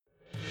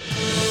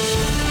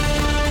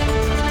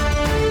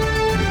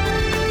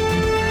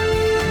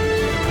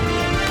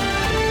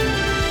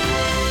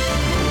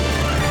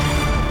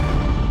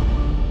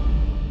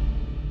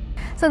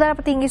Saudara,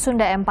 petinggi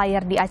Sunda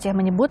Empire di Aceh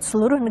menyebut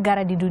seluruh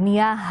negara di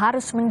dunia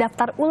harus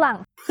mendaftar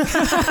ulang.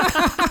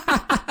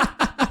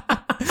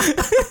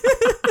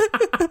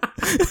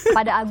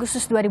 Pada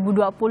Agustus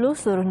 2020,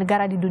 seluruh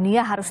negara di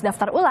dunia harus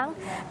daftar ulang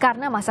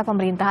karena masa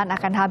pemerintahan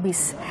akan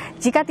habis.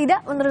 Jika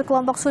tidak, menurut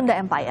kelompok Sunda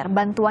Empire,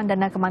 bantuan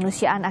dana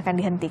kemanusiaan akan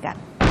dihentikan.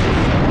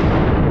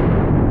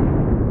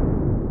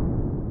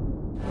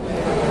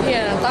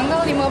 Ya,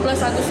 tanggal 15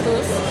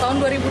 Agustus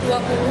tahun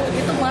 2020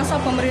 itu masa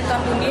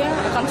pemerintahan dunia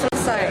akan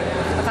selesai,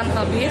 akan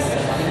habis,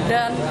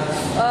 dan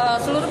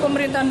seluruh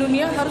pemerintahan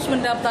dunia harus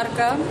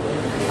mendaftarkan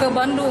ke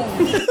Bandung.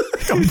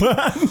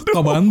 Ke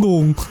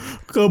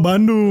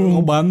Bandung.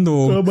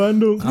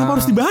 Kenapa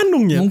harus di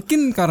Bandung ya?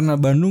 Mungkin karena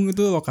Bandung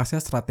itu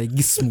lokasinya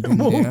strategis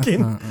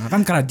mungkin. Ya. Nah,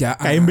 kan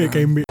kerajaan.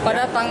 KMB.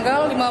 Pada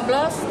tanggal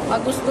 15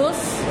 Agustus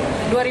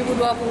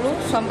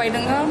 2020 sampai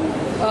dengan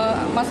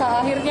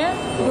masa akhirnya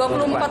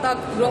 24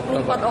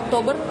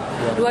 Oktober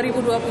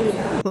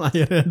 2020.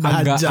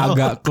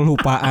 Agak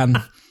kelupaan.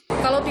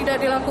 Kalau tidak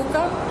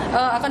dilakukan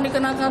akan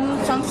dikenakan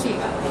sanksi.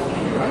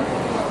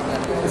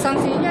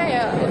 Sanksinya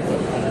ya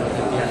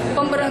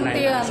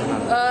pemberhentian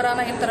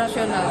ranah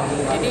internasional.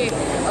 Jadi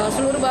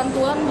seluruh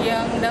bantuan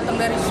yang datang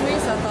dari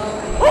Swiss atau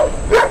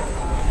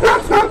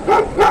masuk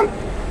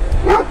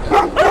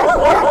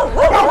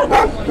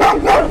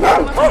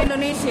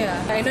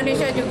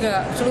Indonesia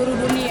juga seluruh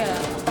dunia.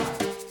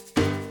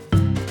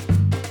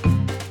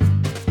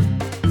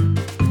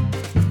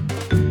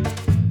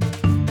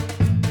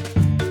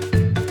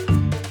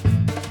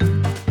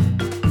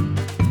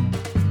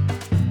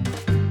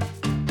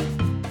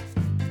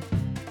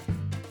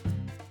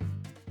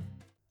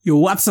 Yo,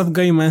 what's up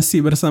guys?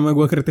 Masih bersama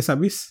gue Kritis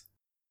Abis,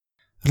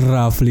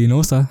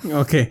 Raflinosa.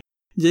 Oke.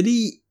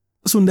 Jadi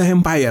Sunda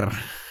Empire.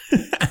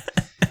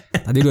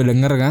 Tadi udah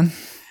denger kan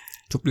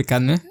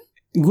cuplikannya?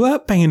 Gue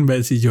pengen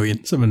banget sih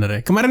join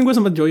sebenarnya. Kemarin gue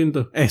sempat join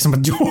tuh.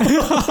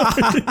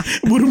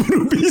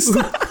 Buru-buru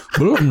bisa.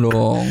 Belum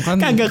dong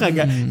kan.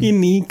 Kagak.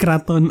 Ini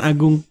Keraton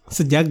Agung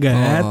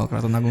Sejagat. Oh,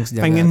 Keraton Agung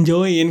Sejagat. Pengen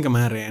join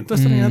kemarin.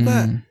 Terus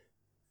ternyata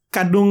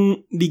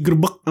kadung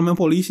digerebek sama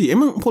polisi.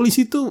 Emang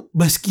polisi tuh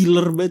bus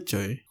killer banget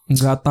coy.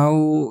 Nggak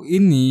tahu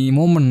ini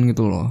momen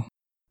gitu loh.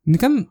 Ini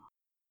kan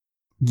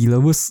gila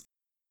bos.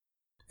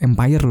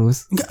 Empire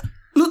bos. Enggak.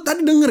 Lu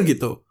tadi denger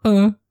gitu.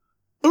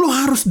 Lu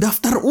harus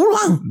daftar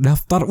ulang.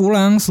 Daftar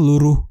ulang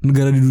seluruh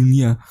negara di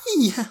dunia.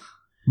 Iya.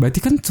 Berarti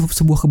kan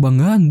sebuah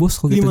kebanggaan bos.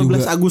 Kalau 15 kita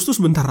juga. Agustus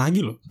bentar lagi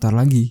loh. Bentar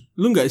lagi.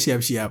 Lu nggak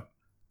siap-siap?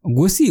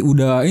 Gue sih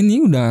udah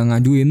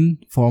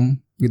ngajuin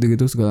form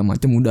gitu-gitu segala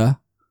macam udah.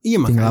 Iya,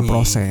 tinggal makanya,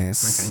 proses.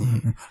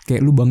 Makanya.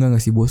 Kayak lu bangga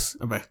gak sih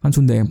bos? Apa? Kan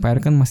Sunda Empire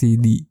kan masih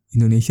di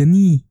Indonesia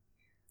nih.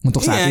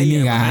 Untuk saat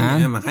ini kan.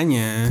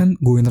 Makanya. Kan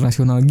go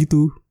internasional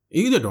gitu.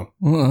 Iya dong.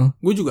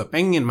 Gue juga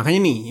pengen. Makanya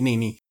nih,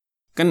 ini.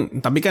 Kan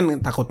tapi kan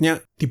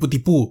takutnya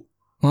tipu-tipu.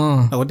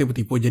 Takut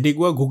tipu-tipu. Jadi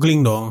gue googling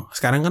dong.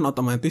 Sekarang kan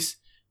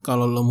otomatis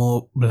kalau lo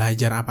mau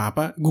belajar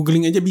apa-apa,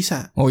 googling aja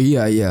bisa. Oh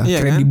iya.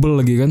 Kredibel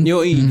kan? Lagi kan.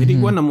 Yoi. Jadi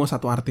gue nemu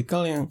satu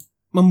artikel yang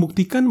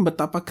membuktikan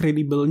betapa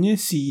kredibelnya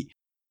si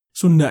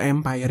Sunda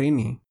Empire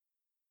ini.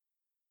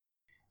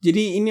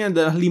 Jadi ini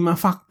adalah 5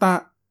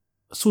 fakta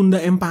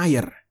Sunda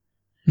Empire.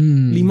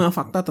 5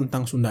 fakta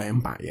tentang Sunda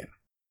Empire.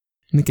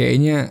 Ini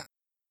kayaknya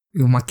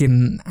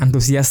makin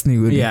antusias nih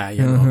gue.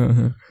 Iya dong.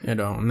 Ya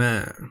dong.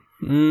 Nah,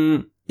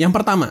 yang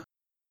pertama,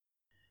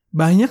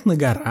 banyak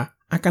negara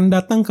akan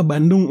datang ke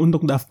Bandung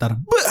untuk daftar.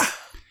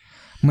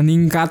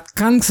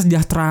 Meningkatkan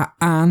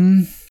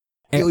kesejahteraan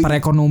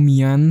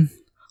perekonomian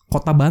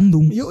kota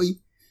Bandung.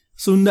 Yoi.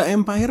 Sunda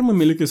Empire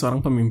memiliki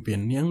seorang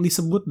pemimpin yang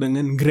disebut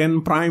dengan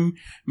Grand Prime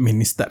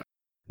Minister.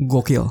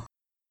 Gokil.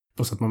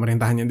 Pusat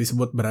pemerintahannya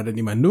disebut berada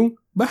di Bandung.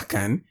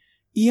 Bahkan,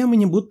 ia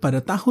menyebut pada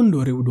tahun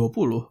 2020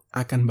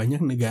 akan banyak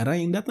negara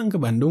yang datang ke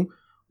Bandung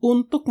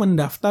untuk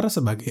mendaftar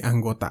sebagai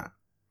anggota.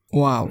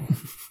 Wow.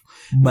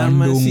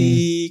 Bandung. Nama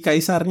si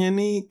kaisarnya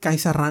nih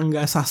Kaisar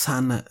Rangga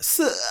Sasana.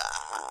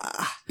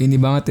 Ini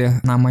banget ya,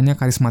 namanya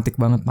karismatik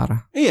banget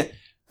parah.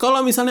 Iya.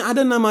 Kalau misalnya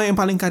ada nama yang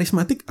paling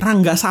karismatik,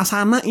 Rangga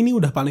Sasana ini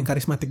udah paling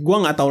karismatik. Gua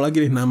nggak tahu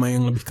lagi deh nama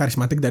yang lebih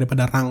karismatik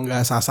daripada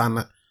Rangga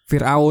Sasana.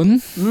 Fir'aun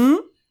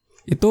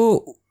itu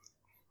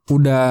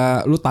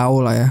udah lu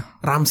tahu lah ya.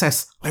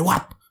 Ramses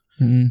lewat.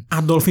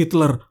 Adolf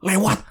Hitler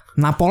lewat.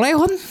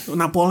 Napoleon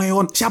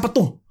siapa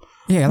tuh?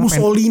 Ya,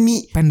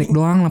 Mussolini. Pendek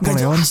doang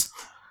Napoleon.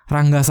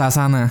 Rangga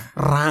Sasana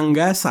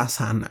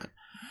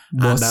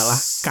adalah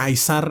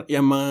kaisar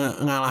yang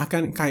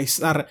mengalahkan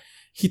Kaisar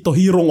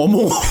Hitohiro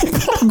ngomong.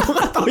 Gue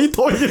gak tahu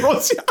Hitohiro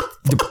siapa.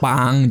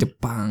 Jepang.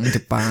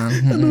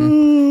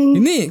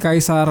 Ini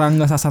Kaisar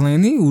Rangga Sasana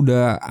ini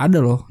udah ada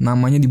loh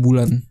namanya di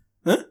bulan.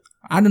 Hah?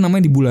 Ada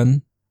namanya di bulan.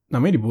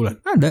 Namanya di bulan?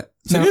 Ada.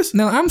 Serius?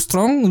 Neil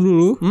Armstrong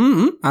dulu.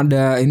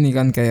 Ada ini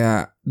kan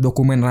kayak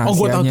dokumen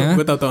rahasianya.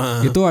 Gue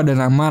tahu. Itu ada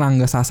nama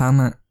Rangga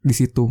Sasana di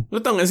situ. Lu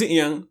tau gak sih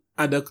yang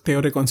ada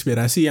teori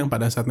konspirasi yang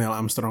pada saat Neil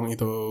Armstrong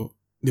itu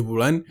di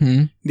bulan,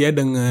 dia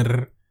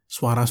denger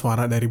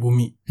suara-suara dari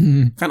bumi.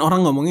 Kan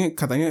orang ngomongnya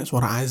katanya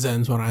suara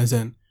azan.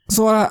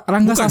 suara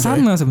Rangga Bukan,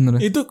 Sasana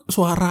sebenarnya. Itu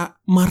suara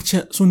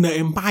March Sunda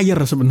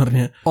Empire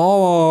sebenarnya.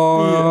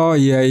 Oh,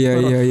 iya.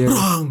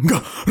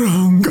 Rangga.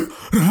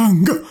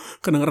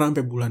 Kedengeran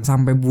sampai bulan.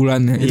 Sampai bulan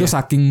ya. Itu Iya.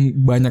 saking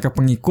banyaknya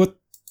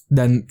pengikut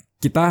dan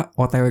kita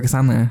OTW ke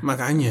sana.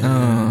 Makanya.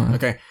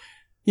 Oke.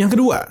 Yang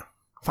kedua,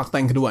 fakta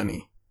yang kedua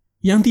nih.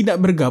 Yang tidak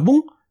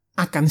bergabung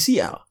akan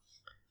sial.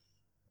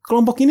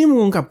 Kelompok ini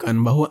mengungkapkan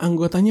bahwa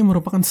anggotanya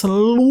merupakan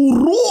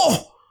seluruh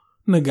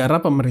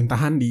negara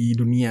pemerintahan di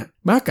dunia.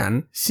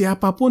 Bahkan,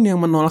 siapapun yang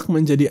menolak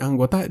menjadi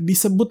anggota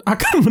disebut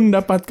akan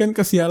mendapatkan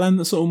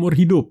kesialan seumur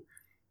hidup.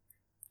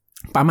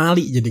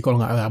 Pamali jadi kalau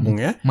nggak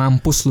gabung ya.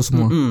 Mampus lu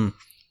semua.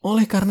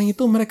 Oleh karena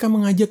itu, mereka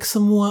mengajak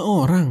semua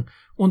orang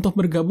untuk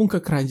bergabung ke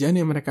kerajaan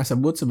yang mereka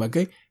sebut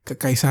sebagai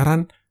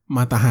Kekaisaran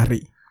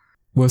Matahari.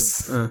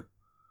 Bos.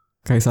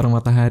 Kaisar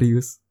Matahari,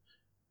 Bos.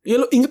 Ya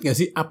lo inget gak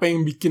sih apa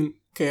yang bikin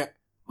kayak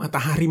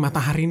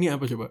matahari ini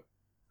apa coba?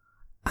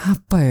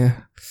 Apa ya?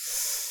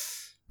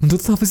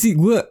 Menurut apa sih?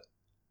 Gue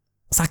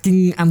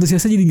saking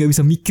antusiasnya jadi gak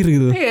bisa mikir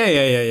gitu.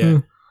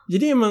 Iya.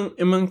 Jadi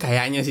emang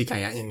kayaknya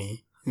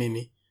nih.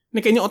 Ini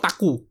kayaknya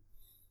otaku.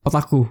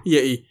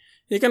 Iya.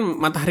 Ya kan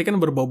matahari kan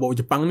berbau-bau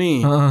Jepang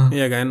nih.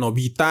 Iya kan,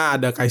 Nobita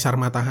ada Kaisar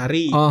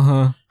Matahari.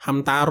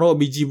 Hamtaro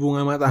biji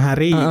bunga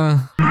matahari.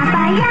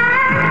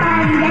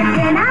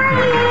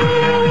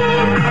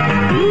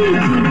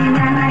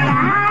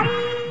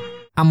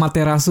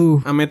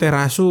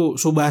 Amaterasu,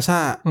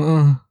 Tsubasa,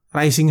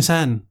 Rising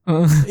Sun.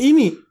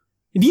 Ini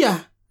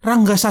dia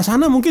Rangga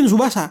Sasana mungkin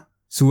Tsubasa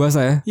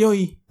ya.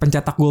 Yoi.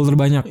 Pencetak gol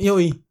terbanyak.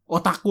 Yoi.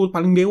 Otaku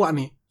paling dewa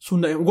nih.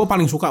 Sunda. Gue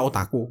paling suka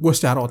otaku. Gue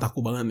secara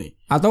otaku banget nih.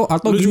 Atau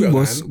Lu gini juga,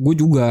 bos, kan? gue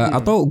juga.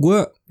 Atau gue,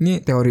 ini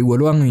teori gue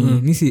doang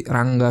nih. Ini si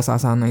Rangga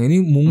Sasana ini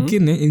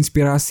mungkin ya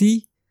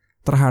inspirasi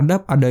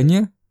terhadap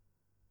adanya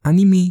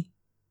anime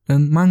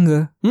dan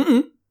manga.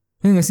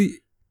 Ya nggak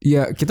sih?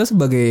 Ya kita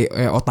sebagai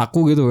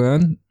otaku gitu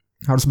kan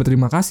harus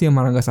berterima kasih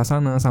sama Rangga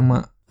Sasana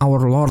sama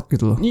Our Lord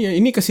gitu loh. Iya,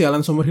 ini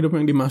kesialan seumur hidup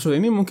yang dimaksud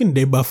ini mungkin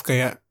debuff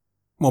kayak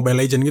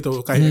Mobile Legend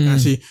gitu, kayak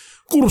kasih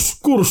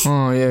kurs.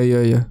 Oh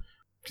iya.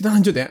 Kita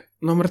lanjut ya.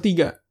 Nomor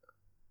 3.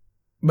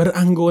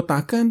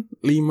 Beranggotakan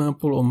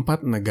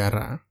 54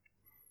 negara.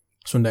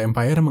 Sunda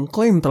Empire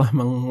mengklaim telah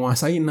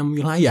menguasai 6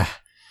 wilayah,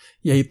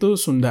 yaitu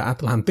Sunda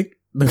Atlantik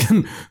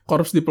dengan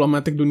korps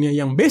diplomatik dunia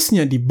yang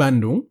base-nya di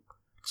Bandung,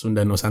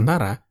 Sunda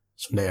Nusantara,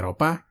 Sunda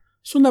Eropa,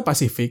 Sunda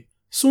Pasifik,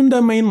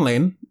 Sunda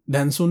Mainland,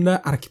 dan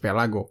Sunda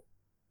Archipelago.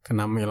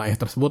 Keenam wilayah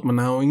tersebut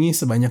menaungi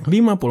sebanyak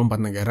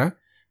 54 negara,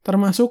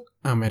 termasuk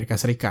Amerika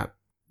Serikat.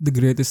 The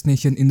greatest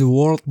nation in the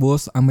world,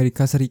 bos.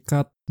 Amerika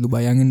Serikat. Lu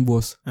bayangin,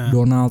 bos.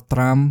 Donald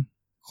Trump.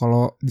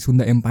 Kalau di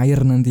Sunda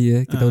Empire nanti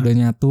ya, kita udah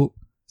nyatu.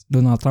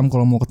 Donald Trump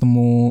kalau mau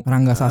ketemu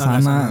Rangga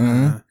Sasana.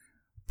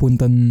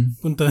 Punten.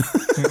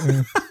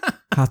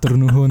 Hatur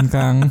nuhun,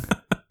 Kang.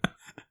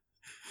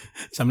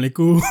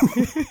 Assalamualaikum.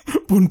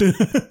 Punten.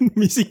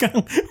 Misi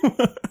Kang.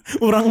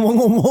 Orang mau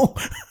ngomong.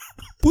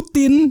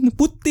 Putin.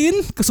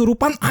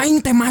 Kesurupan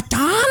aing teh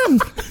macan.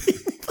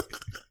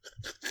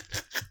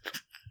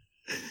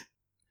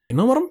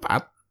 Nomor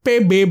 4,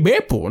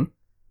 PBB pun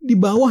di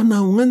bawah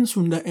naungan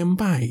Sunda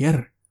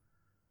Empire.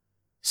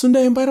 Sunda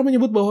Empire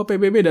menyebut bahwa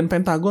PBB dan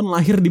Pentagon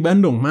lahir di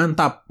Bandung.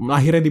 Mantap,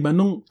 lahirnya di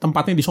Bandung,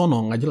 tempatnya di sono,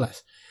 nggak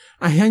jelas.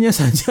 Hanya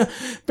saja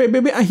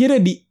PBB akhirnya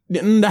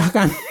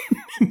diendahkan.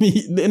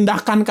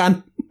 diendahkan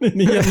kan.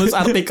 Ini yang nulis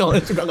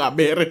artikelnya juga nggak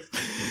beres.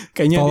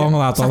 Kayaknya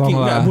tolonglah.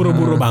 Nggak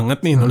buru-buru banget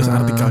nih nulis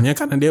artikelnya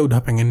karena dia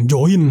udah pengen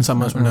join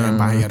sama Sunda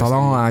Empire.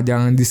 Tolonglah,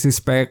 jangan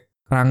disrespect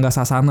Rangga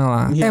Sasana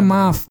lah.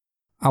 Maaf.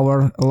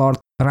 Our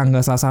Lord Rangga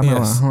Sasana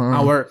lah.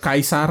 Our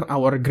Kaisar,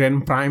 our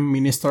Grand Prime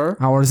Minister,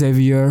 our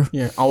Savior,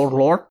 our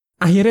Lord.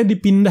 Akhirnya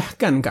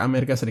dipindahkan ke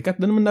Amerika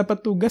Serikat dan mendapat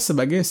tugas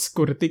sebagai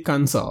Security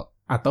Council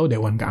atau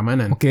Dewan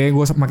Keamanan. Oke,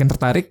 gue makin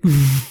tertarik.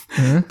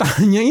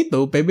 Tak hanya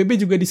itu, PBB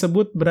juga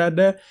disebut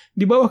berada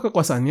di bawah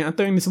kekuasaannya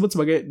atau yang disebut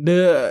sebagai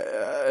the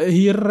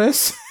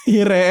Heres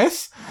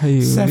 17.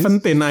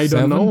 I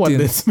don't know what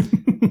this means.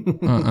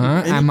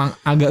 Emang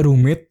agak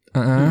rumit.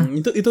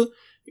 Itu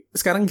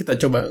sekarang kita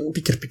coba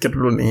pikir-pikir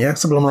dulu nih ya,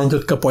 sebelum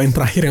lanjut ke poin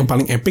terakhir yang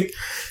paling epic.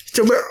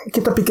 Coba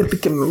kita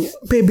pikir-pikir dulu.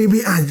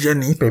 PBB aja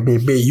nih,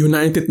 PBB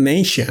United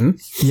Nation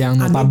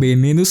yang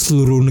notabene itu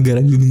seluruh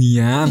negara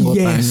dunia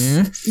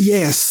anggotanya.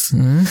 Yes.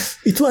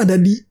 Itu ada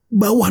di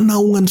bawah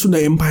naungan Sunda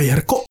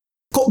Empire.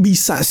 Kok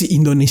bisa sih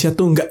Indonesia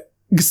tuh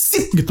nggak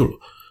gesit gitu loh?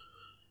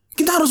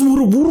 Kita harus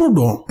buru-buru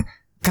dong.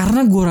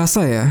 Karena gue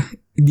rasa ya,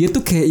 dia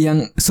tuh kayak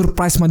yang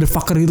surprise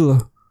motherfucker gitu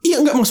loh.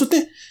 Iya, nggak,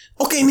 maksudnya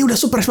oke, ini udah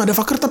surprise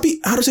motherfucker,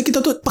 tapi harusnya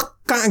kita tuh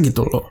peka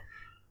gitu loh.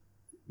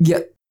 Ya,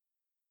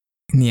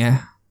 ini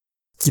ya,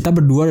 kita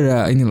berdua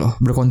ada ini loh,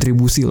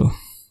 berkontribusi loh.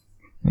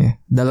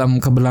 Ya, dalam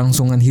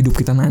keberlangsungan hidup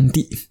kita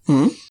nanti.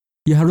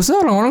 Ya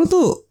harusnya orang-orang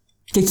tuh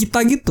kayak kita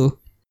gitu.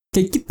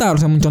 Kayak kita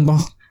harusnya mencontoh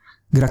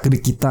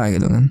gerak-gerik kita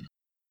gitu kan.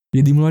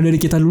 Jadi mulai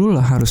dari kita dulu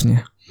lah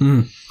harusnya.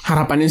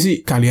 Harapannya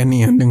sih kalian nih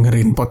yang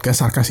dengerin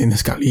podcast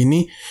Sarkasinis kali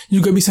ini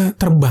juga bisa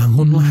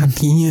terbangun lah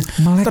hatinya.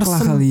 Melek lah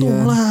tersentuh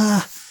kalian. lah.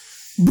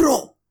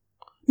 Bro,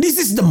 this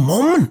is the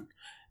moment.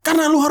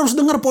 Karena lu harus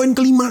dengar poin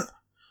kelima.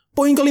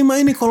 Poin kelima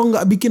ini kalau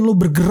nggak bikin lu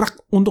bergerak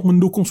untuk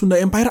mendukung Sunda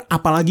Empire,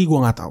 apalagi gue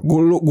nggak tahu.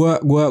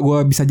 Gue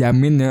bisa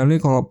jamin ya, ini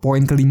kalau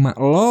poin kelima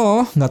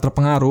lo nggak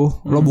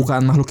terpengaruh, lo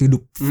bukan makhluk hidup.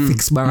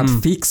 Fix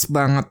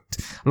banget.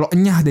 Lo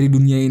enyah dari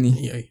dunia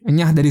ini,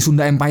 enyah dari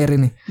Sunda Empire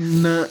ini.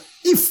 Nah,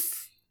 if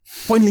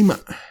poin 5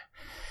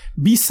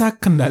 bisa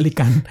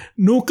kendalikan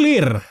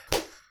nuklir.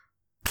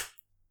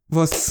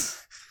 Bos,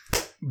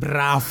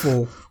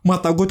 Bravo.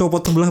 mata gue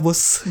copot sebelah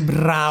bos.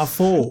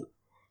 Bravo.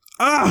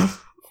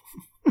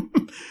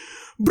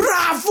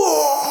 Bravo.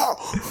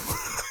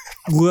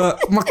 Gue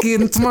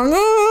makin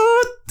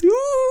semangat.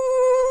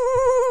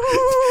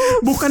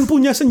 Bukan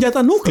punya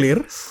senjata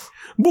nuklir,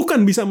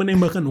 bukan bisa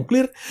menembakkan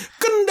nuklir,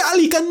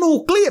 kendalikan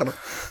nuklir.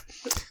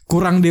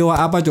 Kurang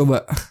dewa apa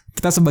coba?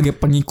 Kita sebagai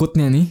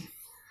pengikutnya nih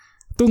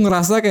tuh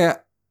ngerasa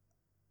kayak,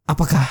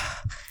 apakah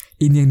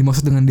ini yang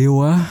dimaksud dengan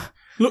dewa?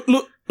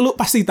 Lu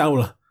pasti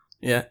tahu lah,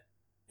 ya.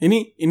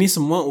 Ini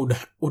semua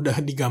udah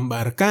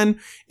digambarkan,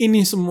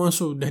 ini semua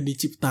sudah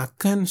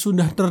diciptakan,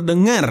 sudah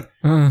terdengar.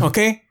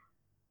 Oke?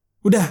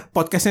 Udah,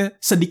 podcastnya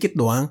sedikit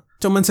doang,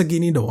 cuman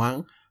segini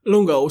doang.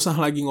 Lu nggak usah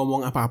lagi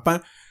ngomong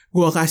apa-apa.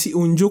 Gua kasih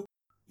unjuk,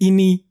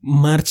 ini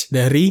march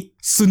dari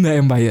Sunda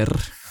Empire.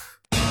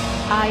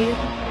 Air,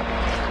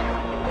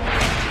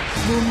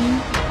 bumi,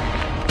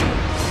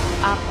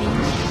 api,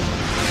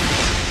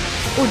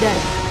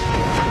 udara.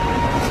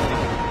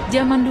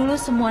 Zaman dulu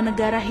semua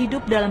negara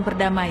hidup dalam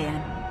perdamaian.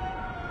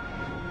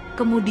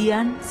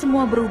 Kemudian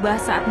semua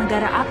berubah saat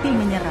negara api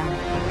menyerang.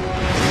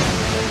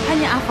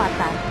 Hanya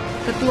Avatar,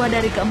 ketua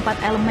dari keempat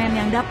elemen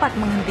yang dapat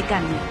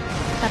menghentikannya.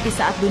 Tapi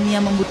saat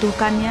dunia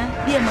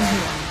membutuhkannya, dia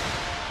menghilang.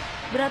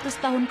 Beratus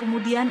tahun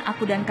kemudian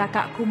aku dan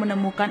kakakku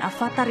menemukan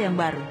Avatar yang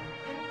baru.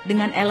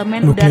 Dengan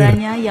elemen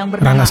udaranya yang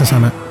bernama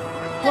air.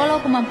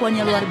 Walau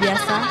kemampuannya luar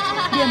biasa,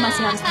 dia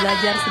masih harus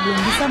belajar sebelum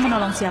bisa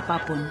menolong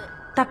siapapun.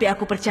 Tapi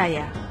aku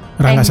percaya,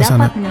 Aang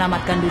dapat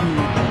menyelamatkan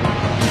dunia.